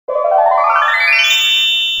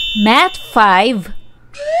Math 5,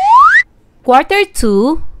 Quarter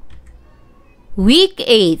 2, Week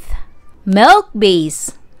 8,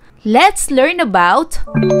 Melc-Based. Let's learn about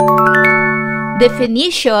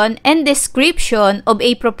definition and description of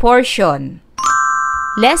a proportion.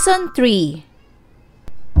 Lesson 3.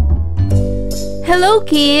 Hello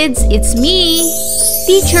kids, it's me,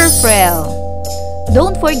 Teacher Frell.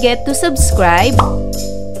 Don't forget to subscribe,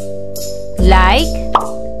 like,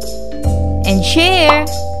 and share,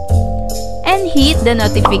 and hit the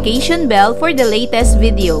notification bell for the latest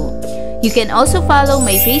video. You can also follow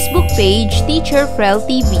my Facebook page, Teacher Frell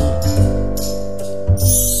TV.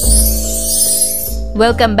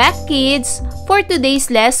 Welcome back kids! For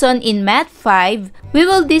today's lesson in Math 5, we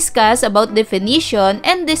will discuss about definition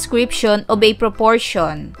and description of a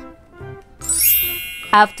proportion.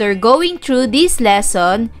 After going through this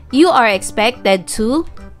lesson, you are expected to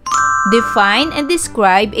define and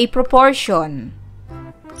describe a proportion.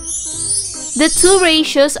 The two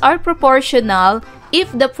ratios are proportional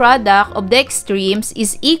if the product of the extremes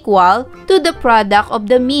is equal to the product of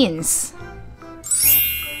the means.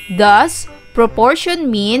 Thus,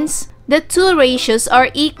 proportion means the two ratios are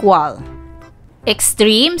equal.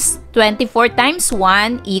 Extremes, 24 times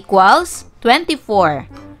 1 equals 24.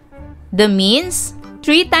 The means,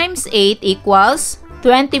 3 times 8 equals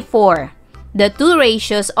 24. The two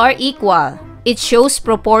ratios are equal. It shows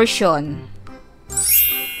proportion.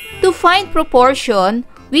 To find proportion,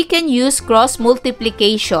 we can use cross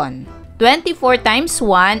multiplication. 24 times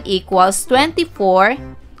 1 equals 24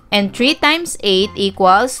 and 3 times 8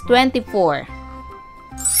 equals 24.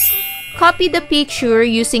 Copy the picture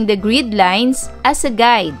using the grid lines as a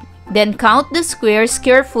guide. Then count the squares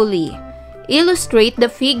carefully. Illustrate the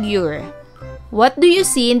figure. What do you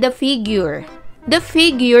see in the figure? The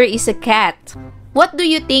figure is a cat. What do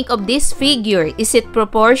you think of this figure? Is it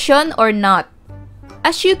proportion or not?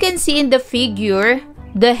 As you can see in the figure,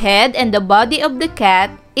 the head and the body of the cat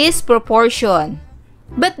is proportion.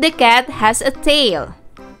 But the cat has a tail.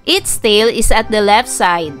 Its tail is at the left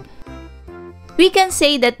side. We can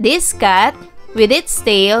say that this cat, with its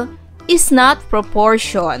tail, is not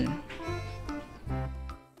proportion.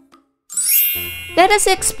 Let us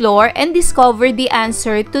explore and discover the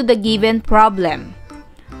answer to the given problem.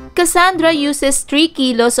 Cassandra uses 3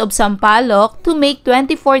 kilos of sampalok to make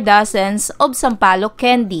 24 dozens of sampalok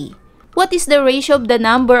candy. What is the ratio of the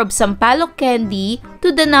number of sampalok candy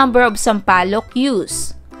to the number of sampalok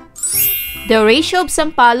used? The ratio of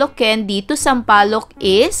sampalok candy to sampalok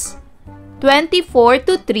is 24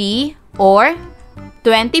 to 3 or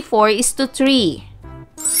 24 is to 3.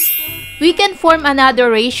 We can form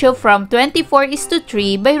another ratio from 24 is to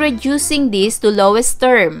 3 by reducing this to lowest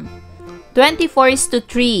term. 24 is to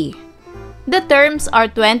 3. The terms are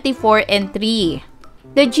 24 and 3.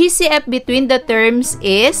 The GCF between the terms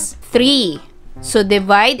is 3. So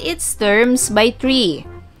divide its terms by 3.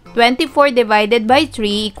 24 divided by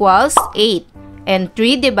 3 equals 8. And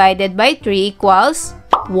 3 divided by 3 equals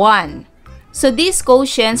 1. So these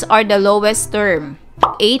quotients are the lowest term.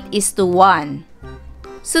 8 is to 1.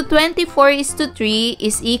 So 24 is to 3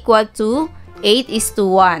 is equal to 8 is to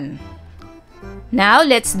 1. Now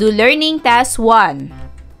let's do learning task 1.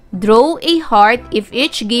 Draw a heart if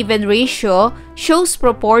each given ratio shows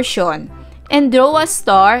proportion, and draw a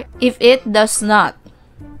star if it does not.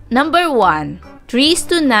 Number 1. 3 is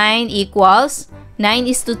to 9 equals 9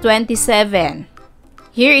 is to 27.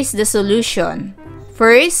 Here is the solution.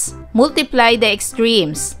 First, multiply the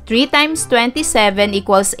extremes. 3 times 27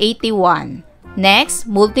 equals 81. Next,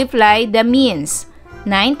 multiply the means.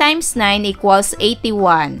 9 times 9 equals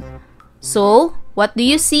 81. So, what do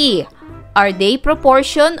you see? Are they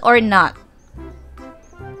proportion or not?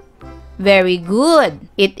 Very good.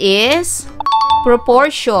 It is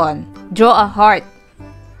proportion. Draw a heart.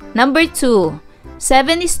 Number 2.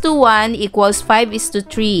 7 is to 1 equals 5 is to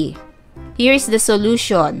 3. Here is the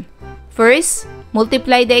solution. First,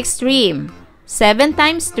 multiply the extreme. 7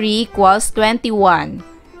 times 3 equals 21.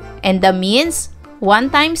 And the means, 1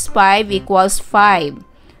 times 5 equals 5.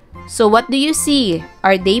 So what do you see?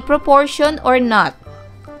 Are they proportion or not?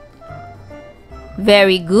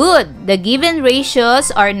 Very good. The given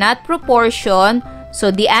ratios are not proportion,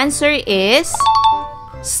 so the answer is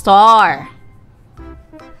star.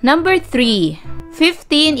 Number 3.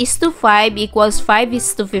 15 is to 5 equals 5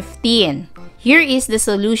 is to 15. Here is the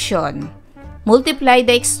solution. Multiply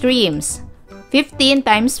the extremes. 15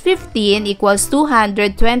 times 15 equals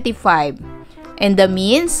 225. And the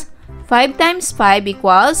means, 5 times 5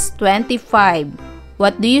 equals 25.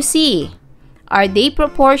 What do you see? Are they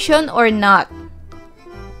proportion or not?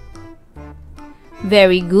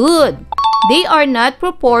 Very good. They are not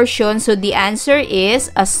proportion, so the answer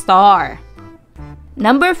is a star.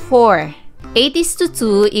 Number 4.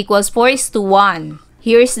 8:2 equals 4:1.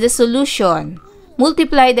 Here is the solution.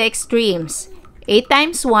 Multiply the extremes. 8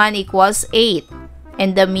 times 1 equals 8.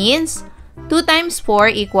 And the means, 2 times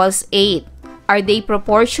 4 equals 8. Are they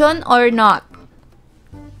proportion or not?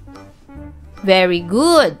 Very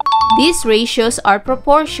good. These ratios are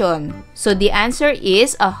proportion. So the answer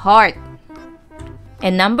is a heart.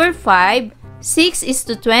 And number 5,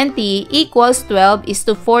 6:20 equals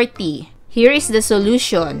 12:40. Here is the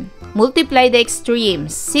solution. Multiply the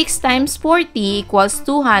extremes. 6 times 40 equals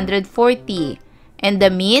 240. And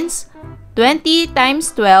the means, 20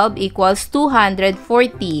 times 12 equals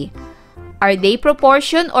 240. Are they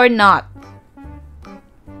proportion or not?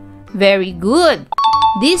 Very good.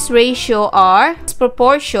 These ratio are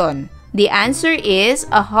proportion. The answer is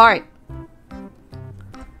a heart.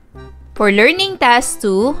 For learning task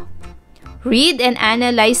 2, read and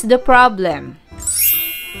analyze the problem.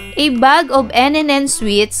 A bag of N&N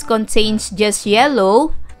sweets contains just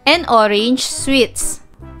yellow and orange sweets.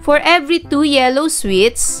 For every 2 yellow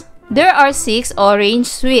sweets, there are 6 orange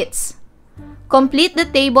sweets. Complete the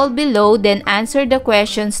table below, then answer the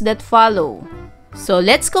questions that follow. So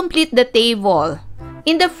let's complete the table.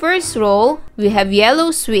 In the first row, we have yellow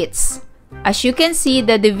sweets. As you can see,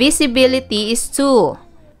 the divisibility is 2.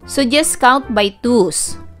 So just count by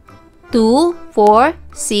 2's. 2, 4,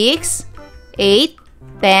 6, 8,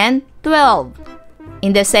 10, 12.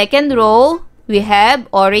 In the second row, we have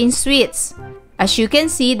orange sweets. As you can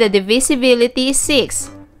see, the divisibility is 6.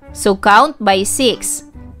 So count by 6.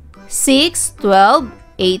 6, 12,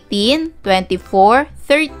 18, 24,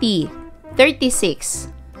 30, 36.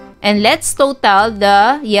 And let's total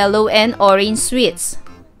the yellow and orange sweets.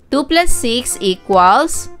 2 plus 6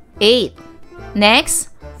 equals 8. Next,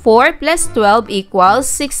 4 plus 12 equals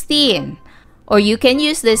 16. Or you can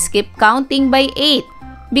use the skip counting by 8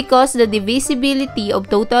 because the divisibility of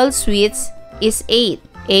total sweets is 8.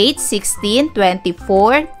 8, 16,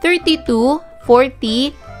 24, 32,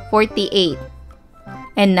 40, 48.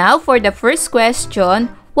 And now for the first question,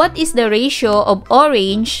 what is the ratio of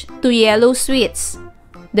orange to yellow sweets?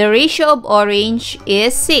 The ratio of orange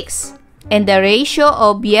is 6 and the ratio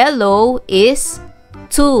of yellow is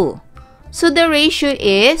 2. So the ratio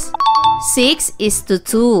is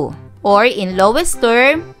 6:2, or in lowest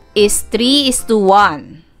term is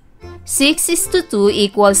 3:1. 6:2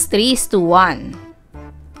 equals 3:1.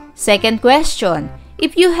 Second question,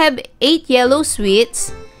 if you have 8 yellow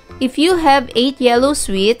sweets,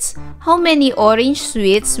 how many orange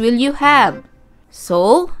sweets will you have?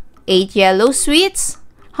 So, 8 yellow sweets.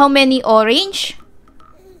 How many orange?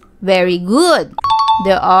 Very good.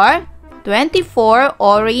 There are 24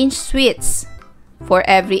 orange sweets. For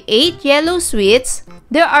every 8 yellow sweets,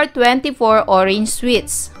 there are 24 orange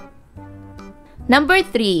sweets. Number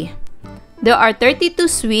 3. There are 32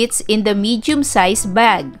 sweets in the medium-sized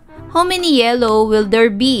bag. How many yellow will there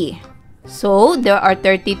be? So, there are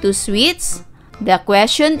 32 sweets. The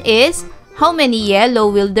question is, how many yellow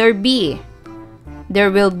will there be?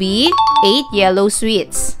 There will be 8 yellow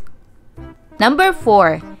sweets. Number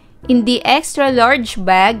 4. In the extra large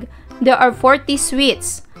bag, there are 40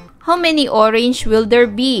 sweets. How many orange will there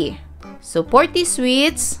be? So 40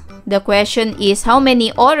 sweets. The question is, how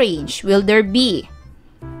many orange will there be?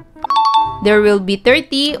 There will be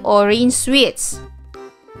 30 orange sweets.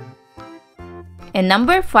 And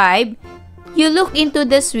number 5, you look into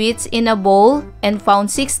the sweets in a bowl and found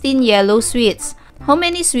 16 yellow sweets. How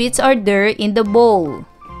many sweets are there in the bowl?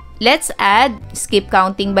 Let's add, skip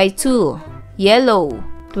counting by 2. Yellow,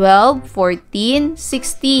 12, 14,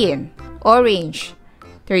 16. Orange,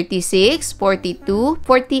 36, 42,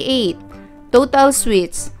 48. Total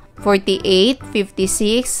sweets, 48,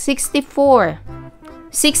 56, 64.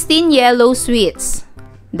 16 yellow sweets.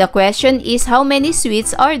 The question is, how many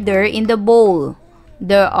sweets are there in the bowl?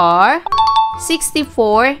 There are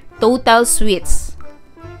 64 total sweets.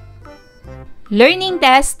 Learning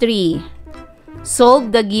task 3.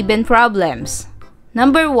 Solve the given problems.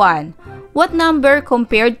 Number 1. What number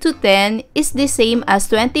compared to 10 is the same as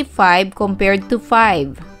 25 compared to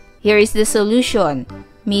 5? Here is the solution.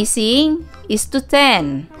 Missing is to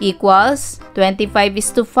 10 equals 25 is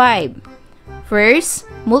to 5. First,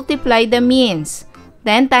 multiply the means.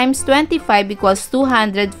 10 times 25 equals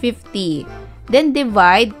 250. Then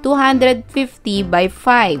divide 250 by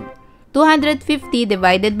 5. 250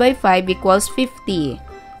 divided by 5 equals 50.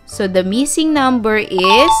 So the missing number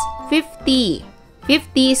is 50.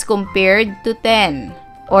 50 is compared to 10,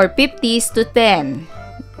 or 50 is to 10.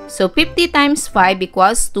 So 50 times 5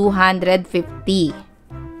 equals 250.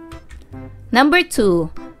 Number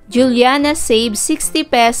 2. Juliana saved 60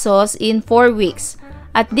 pesos in 4 weeks.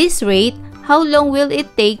 At this rate, how long will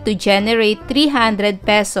it take to generate 300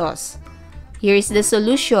 pesos? Here is the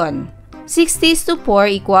solution. 60 is to 4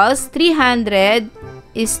 equals 300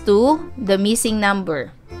 is to the missing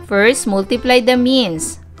number. First, multiply the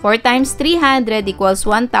means. 4 times 300 equals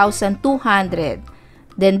 1,200.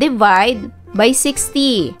 Then divide by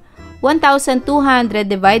 60. 1,200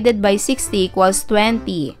 divided by 60 equals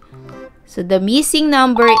 20. So the missing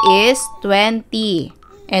number is 20.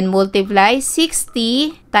 And multiply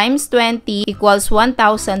 60 times 20 equals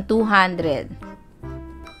 1,200.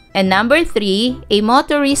 And number 3, a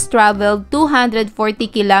motorist traveled 240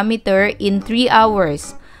 km in 3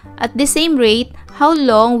 hours. At the same rate, how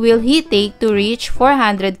long will he take to reach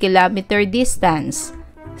 400 km distance?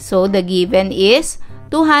 So the given is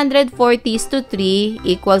 240 is to 3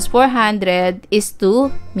 equals 400 is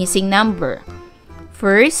to missing number.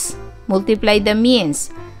 First, multiply the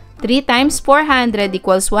means. 3 times 400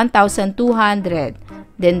 equals 1,200.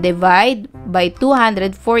 Then divide by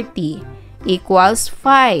 240 equals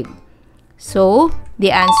 5. So,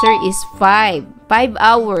 the answer is 5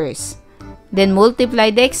 hours. Then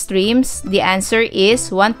multiply the extremes. The answer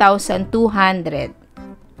is 1,200.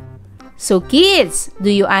 So kids,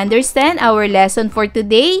 do you understand our lesson for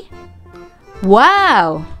today?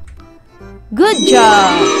 Wow! Good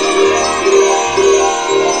job!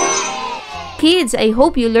 Kids, I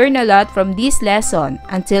hope you learn a lot from this lesson.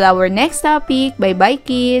 Until our next topic, bye-bye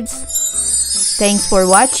kids! Thanks for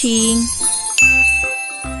watching!